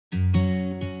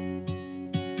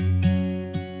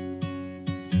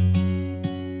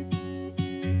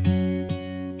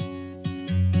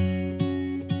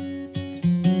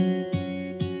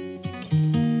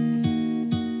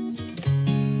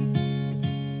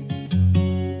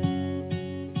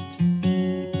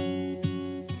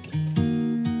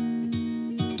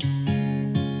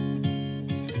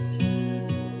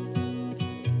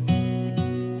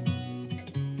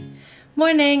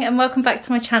Morning and welcome back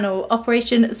to my channel.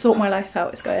 Operation Sort My Life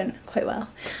Out is going quite well.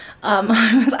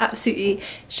 I was absolutely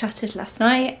shattered last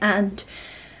night,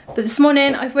 but this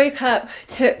morning I woke up,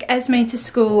 took Esme to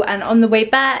school, and on the way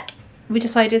back we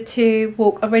decided to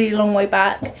walk a really long way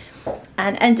back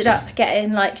and ended up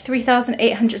getting like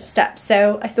 3,800 steps.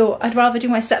 So I thought I'd rather do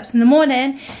my steps in the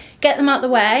morning, get them out the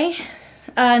way,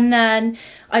 and then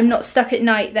I'm not stuck at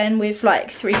night then with like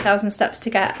 3,000 steps to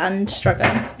get and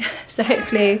struggling. So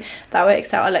hopefully that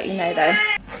works out. I'll let you know though.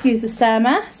 Excuse the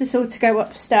stairmaster. This is all to go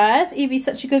upstairs. Evie's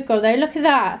such a good girl though. Look at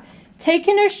that.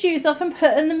 Taking her shoes off and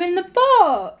putting them in the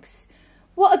box.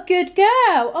 What a good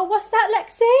girl. Oh, what's that,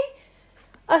 Lexi?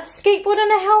 A skateboard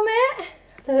and a helmet.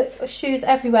 The shoes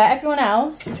everywhere. Everyone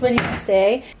else is really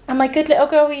messy. And my good little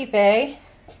girl Evie.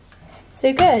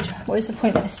 So good. What is the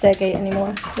point of the stairgate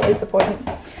anymore? What is the point?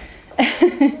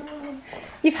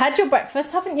 You've had your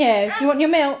breakfast, haven't you? Do you want your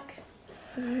milk?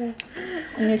 And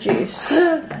your juice.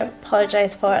 I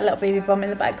apologise for a little baby bum in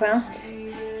the background.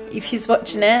 If she's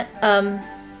watching it,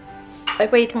 I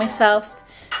weighed myself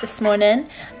this morning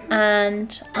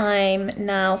and I'm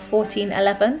now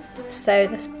 14.11, so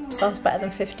this sounds better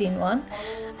than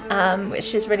 15.1,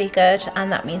 which is really good,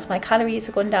 and that means my calories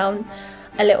have gone down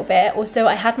a little bit. Also,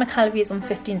 I had my calories on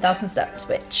 15,000 steps,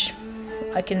 which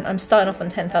I'm starting off on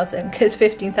 10,000 because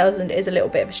 15,000 is a little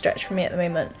bit of a stretch for me at the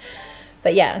moment.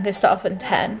 But yeah, I'm going to start off on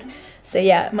 10. So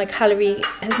yeah, my calorie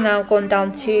has now gone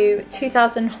down to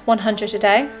 2,100 a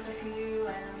day,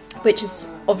 which is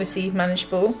obviously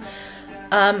manageable.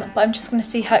 But I'm just going to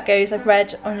see how it goes. I've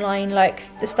read online like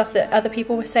the stuff that other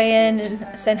people were saying and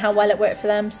saying how well it worked for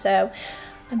them. So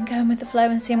I'm going with the flow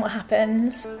and seeing what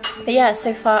happens. But yeah,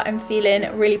 so far I'm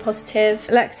feeling really positive.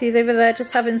 Lexi's over there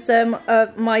just having some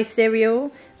of my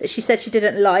cereal that she said she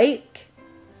didn't like.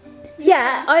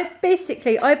 Yeah, I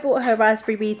bought her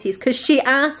raspberry beaties because she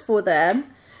asked for them.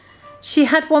 She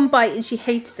had one bite and she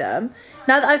hated them.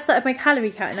 Now that I've started my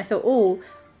calorie counting, I thought, oh,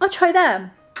 I'll try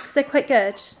them because they're quite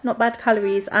good. Not bad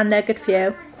calories and they're good for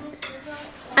you.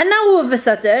 And now all of a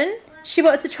sudden, she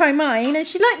wanted to try mine and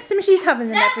she likes them. She's having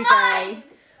them every day.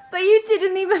 But you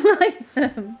didn't even like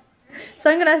them.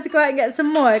 So I'm going to have to go out and get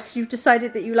some more because you've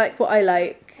decided that you like what I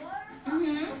like.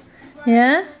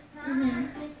 Yeah?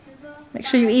 Make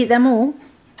sure you eat them all.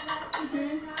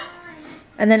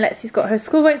 And then Lexi's got her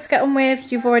schoolwork to get on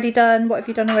with. You've already done. What have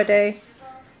you done already?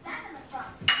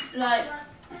 Like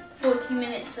 40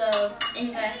 minutes of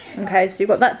English. Okay, so you've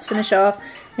got that to finish off.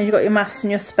 And you've got your maths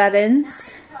and your spellings.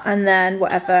 And then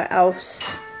whatever else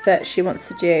that she wants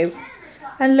to do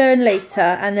and learn later.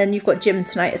 And then you've got gym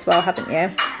tonight as well, haven't you?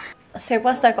 So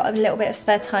whilst I've got a little bit of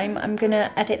spare time, I'm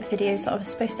gonna edit the videos that I was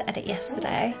supposed to edit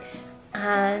yesterday,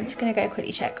 and gonna go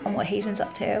quickly check on what Hayden's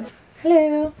up to.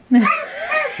 Hello. What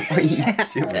are you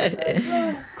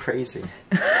doing? Crazy.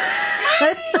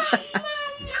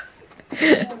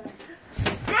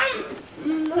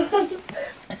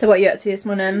 So what are you up to this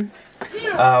morning?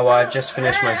 Well, I've just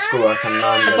finished my schoolwork and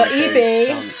now I'm I've got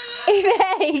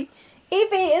Evie.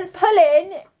 Evie is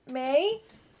pulling me.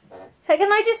 Hey,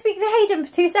 can I just speak to Hayden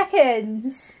for 2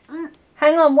 seconds?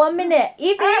 Hang on 1 minute.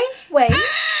 Evie, wait.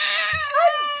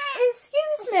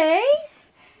 Excuse me.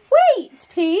 Wait,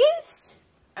 please.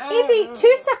 Evie,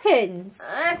 2 seconds.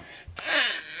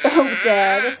 Oh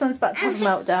dear, this one's about to have a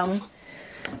meltdown.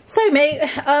 So mate,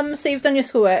 so you've done your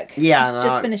schoolwork? Yeah. No,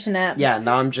 just finishing it? Yeah,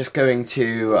 now I'm just going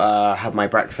to have my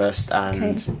breakfast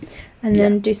and... Okay. And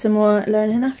then do some more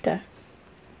learning after?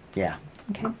 Yeah.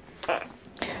 Okay.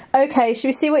 Okay, should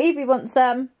we see what Evie wants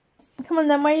Come on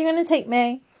then, where are you going to take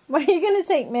me? Where are you going to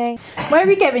take me? Where are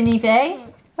we going, Evie?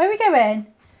 Where are we going?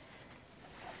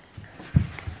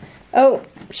 Oh,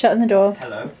 shutting the door.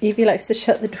 Hello. Evie likes to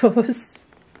shut the doors.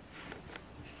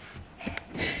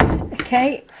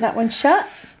 Okay, that one's shut.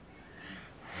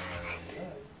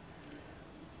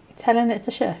 Telling it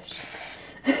to shush.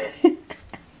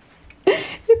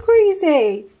 You're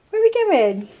crazy. Where are we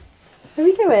going? Where are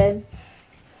we going?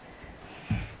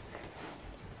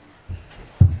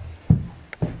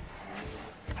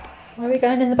 Why are we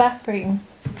going in the bathroom?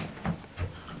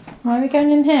 Why are we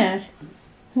going in here?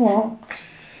 What?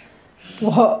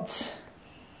 What?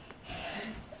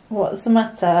 What's the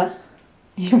matter?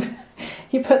 You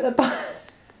put the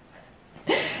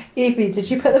Evie,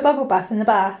 did you put the bubble bath in the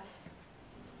bath?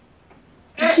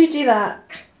 Did you do that?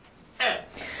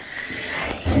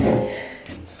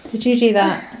 Did you do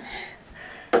that?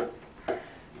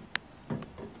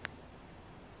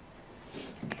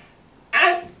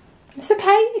 It's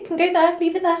okay, you can go there,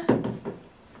 leave it there.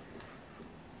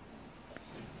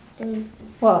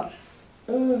 What?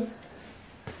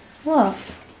 What?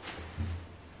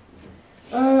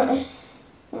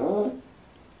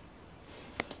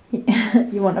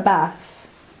 You want a bath?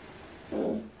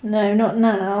 No, not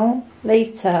now.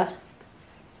 Later.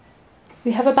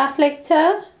 We have a bath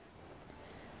later?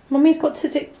 Mummy's got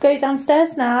to go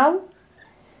downstairs now.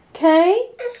 Okay?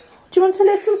 Do you want a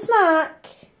little snack?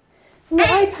 On your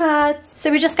iPad. So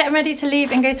we're just getting ready to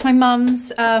leave and go to my mum's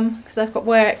because I've got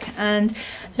work, and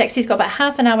Lexi's got about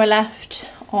half an hour left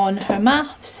on her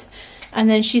maths and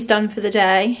then she's done for the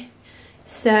day.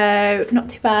 So not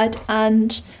too bad.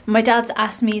 And my dad's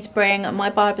asked me to bring my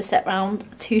barber set round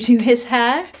to do his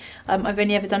hair. I've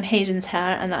only ever done Hayden's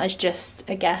hair, and that is just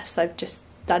a guess. I've just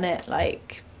done it,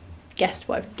 like, guessed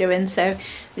what I'm doing, so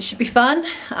this should be fun.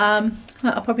 I'll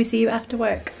probably see you after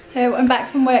work. So I'm back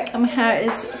from work and my hair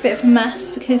is a bit of a mess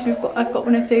because I've got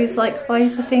one of those like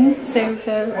visor things, so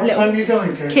the little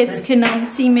kids can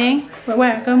see me.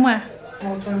 Where? Going where?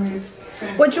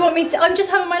 What do you want me to? I'm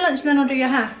just having my lunch and then I'll do your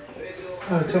hair.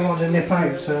 Oh, because I want to nip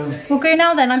out, so... We'll go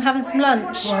now then, I'm having some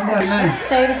lunch. Well, no.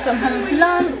 So this is what I'm having for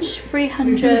lunch,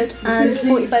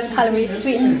 345 calories,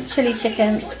 sweet and chili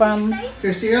chicken from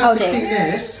Kirsty, you have to Aldi. keep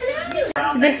this.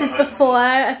 So this is before,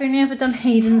 I've only ever done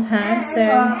Hayden's hair, so...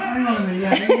 Hang on a minute,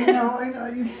 yeah,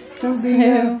 you don't be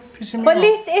pissing me But at off.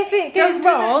 least if it goes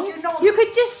wrong, you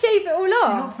could just shave it all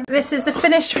off. This is the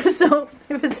finished result.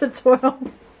 It was a twirl.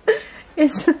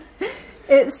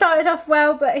 It started off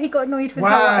well, but he got annoyed with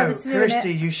how I was doing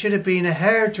Kirsty, it. you should have been a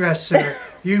hairdresser.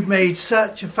 You've made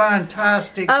such a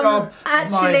fantastic job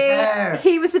of my hair.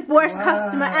 He was the worst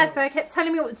customer ever. Kept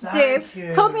telling me what to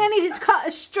do. Told me I needed to cut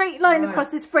a straight line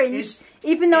across his fringe,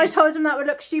 even though I told him that would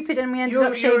look stupid, and we ended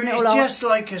up shaving it all off. It's just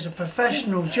like as a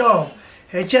professional job.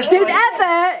 If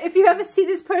you ever see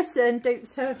this person, don't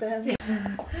serve them.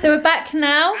 So we're back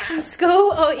now from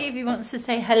school. Oh, Evie wants to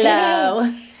say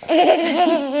hello.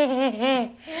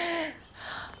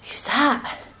 Who's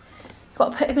that?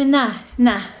 Got to put him in there.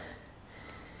 Nah.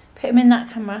 Put him in that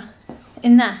camera.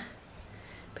 In there.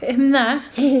 Put him in there.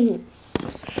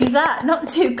 Who's that? Not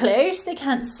too close. They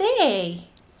can't see.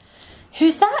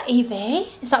 Who's that, Evie?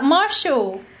 Is that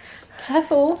Marshall?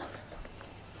 Careful.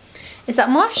 Is that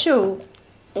Marshall?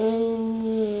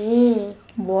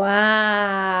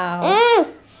 Wow.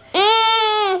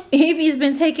 Evie's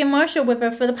been taking Marshall with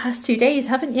her for the past 2 days,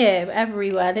 haven't you?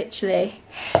 Everywhere, literally.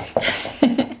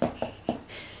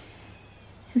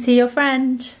 Is he your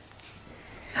friend?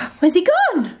 Where's he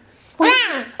gone?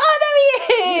 Oh, there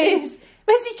he is!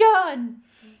 Where's he gone?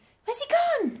 Where's he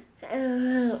gone?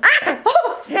 Oh.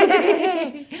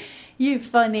 You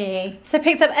funny. So I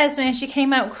picked up Esme and she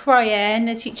came out crying.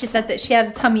 The teacher said that she had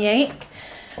a tummy ache.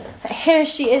 But here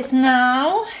she is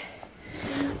now.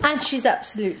 And she's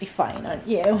absolutely fine, aren't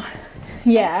you?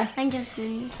 Yeah. I'm just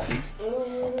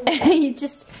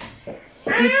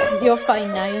You're fine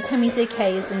now. Your tummy's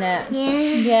okay, isn't it?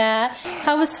 Yeah. Yeah.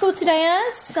 How was school today,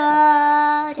 Ez?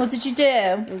 Good. What did you do?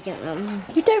 I don't know.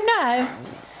 You don't know?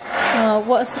 Oh,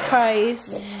 what a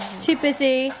surprise. Too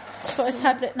busy. She's got a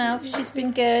tablet now because she's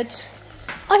been good.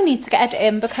 I need to get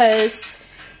editing because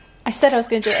I said I was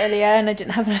going to do it earlier and I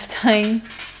didn't have enough time.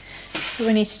 So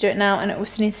we need to do it now, and I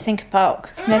also need to think about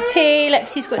cooking their tea.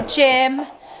 Lexi's got gym.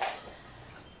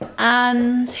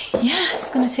 And yeah, it's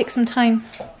going to take some time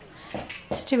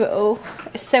to do it all.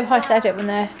 It's so hard to edit when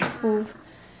they're all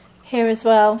here as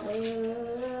well.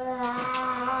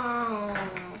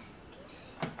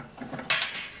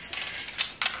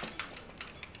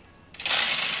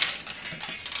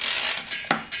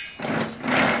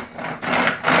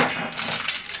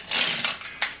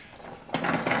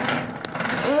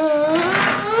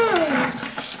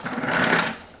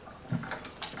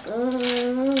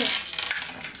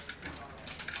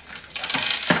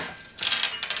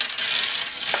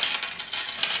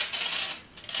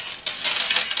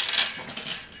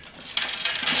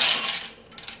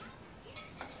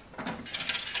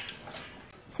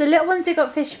 So little ones, they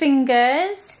got fish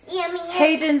fingers. Yummy.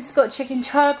 Hayden's got chicken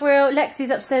char grill.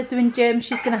 Lexi's upstairs doing gym.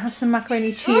 She's going to have some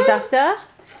macaroni cheese after.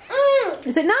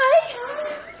 Is it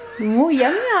nice? Oh,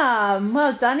 yum yum.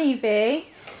 Well done, Evie.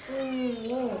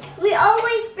 We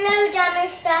always blow down our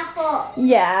stuff up.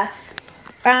 Yeah.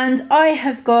 And I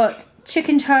have got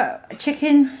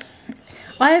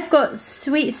I have got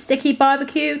sweet sticky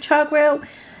barbecue char grill,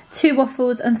 2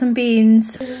 waffles and some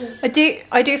beans. I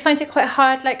do find it quite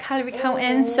hard, like, calorie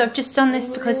counting, so I've just done this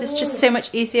because it's just so much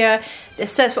easier. It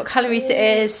says what calories it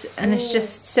is and it's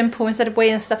just simple instead of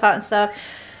weighing stuff out and stuff.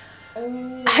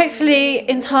 Hopefully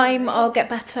in time I'll get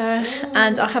better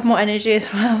and I'll have more energy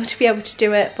as well to be able to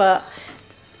do it, but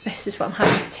this is what I'm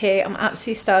having for tea. I'm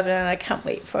absolutely starving and I can't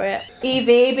wait for it.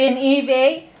 Evie, being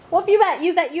Evie, what have you ate?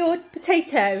 You've ate your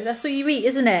potato. That's what you eat,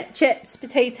 isn't it? Chips,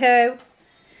 potato.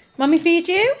 Mummy feed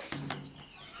you?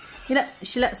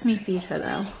 She lets me feed her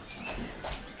though.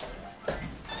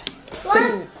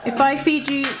 What? If I feed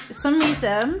you for some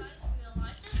reason,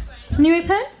 can you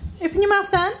open? Open your mouth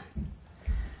then.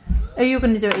 Oh, you're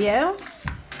going to do it, yeah?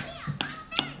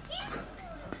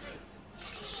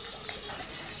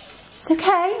 It's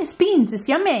okay, it's beans, it's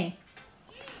yummy.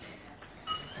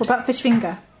 What about fish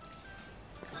finger?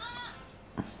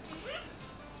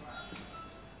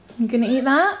 You gonna eat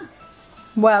that?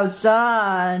 Well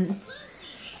done.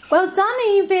 Well done,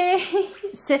 Evie.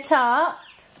 Sit up.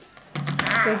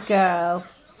 Good girl.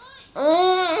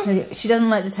 She doesn't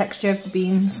like the texture of the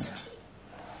beans.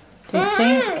 Don't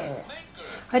think.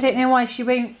 I don't know why she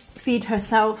won't feed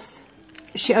herself.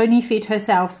 She only feed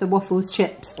herself the waffles,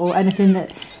 chips, or anything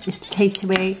that is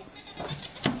potatoey.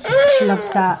 She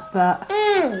loves that, but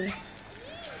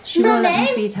she won't let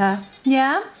me feed her.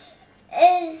 Yeah?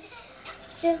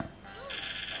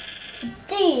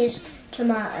 These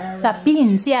tomatoes. That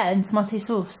beans, yeah, and tomato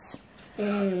sauce.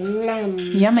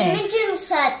 Yummy. Imogen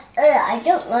said, I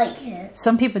don't like it.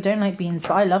 Some people don't like beans,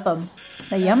 but I love them.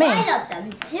 They're yummy. I love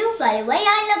them too, by the way.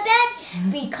 I love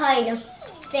every kind of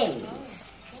things.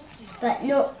 But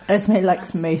not... Esme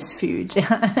likes most food.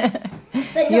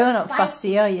 But You're not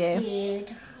fussy, are you?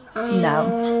 Food.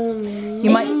 No.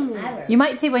 You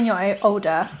might do when you're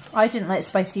older. I didn't like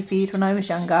spicy food when I was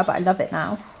younger, but I love it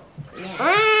now.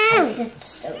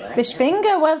 Fish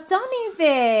finger, well done,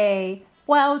 Evie.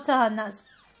 Well done, that's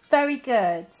very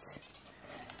good.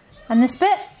 And this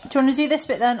bit, do you want to do this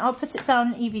bit then? I'll put it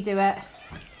down, Evie do it.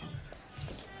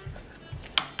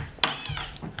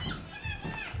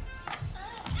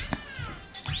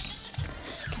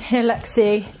 You can hear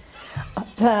Lexi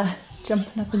up there,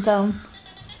 jumping up and down.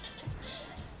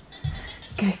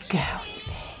 Good girl,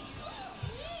 Evie.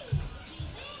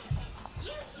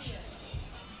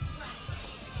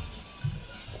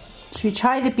 Should we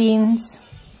try the beans?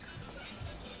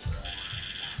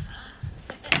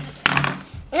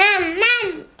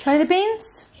 Try the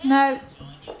beans? No.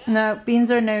 No,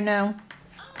 beans are no.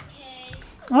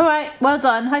 Alright, well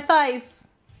done. High five.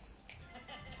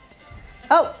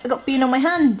 Oh, I got bean on my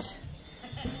hand.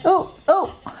 Oh,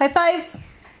 high five.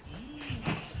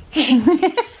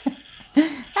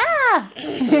 Ah!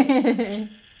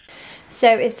 So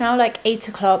it's now like 8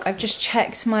 o'clock. I've just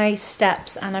checked my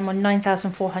steps and I'm on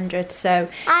 9,400, so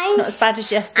it's not as bad as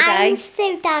yesterday. I'm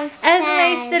still downstairs.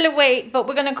 Esme's still awake, but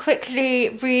we're going to quickly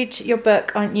read your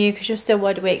book, aren't you? Because you're still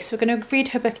wide awake. So we're going to read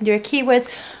her book and do her keywords.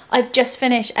 I've just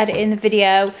finished editing the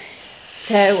video,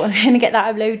 so I'm going to get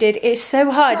that uploaded. It's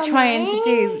so hard trying to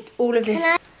do all of this.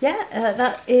 Yeah,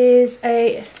 that is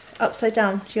a upside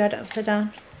down. Do you had it upside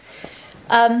down?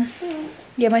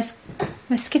 Yeah, my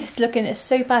skin is looking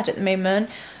so bad at the moment,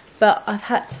 but I've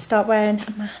had to start wearing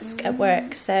a mask at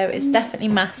work, so it's definitely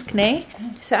mask-ny.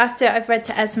 So after I've read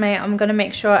to Esme, I'm going to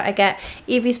make sure I get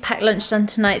Evie's packed lunch done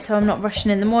tonight, so I'm not rushing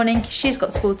in the morning because she's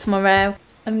got school tomorrow.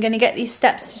 I'm going to get these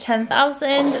steps to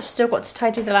 10,000. I've still got to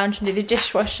tidy the lounge and do the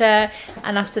dishwasher,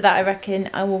 and after that I reckon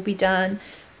I will be done.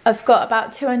 I've got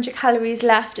about 200 calories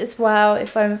left as well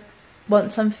if I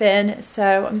want something,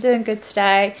 so I'm doing good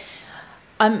today.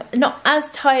 I'm not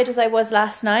as tired as I was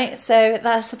last night, so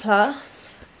that's a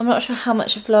plus. I'm not sure how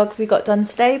much of vlog we got done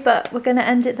today, but we're going to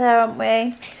end it there, aren't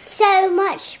we? So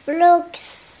much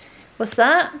vlogs. What's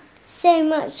that? So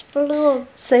much vlogs.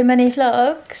 So many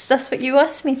vlogs. That's what you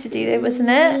asked me to do though, wasn't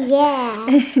it?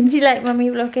 Yeah. Do you like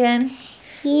mummy vlogging?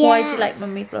 Yeah. Why do you like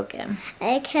mummy vlogging?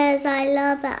 Because I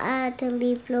love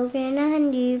elderly vlogging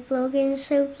and you vlogging,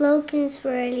 so vlogging's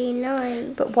really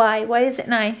nice. But why? Why is it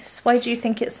nice? Why do you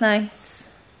think it's nice?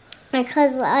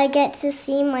 Because I get to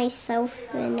see myself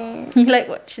in it. You like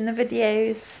watching the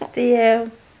videos, do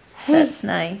you? That's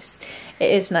nice.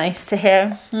 It is nice to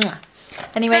hear.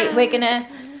 Anyway, I'm gonna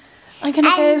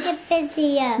go. End the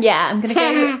video. Yeah, I'm gonna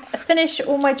go finish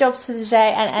all my jobs for the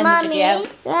day and end the video.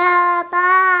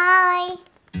 Bye.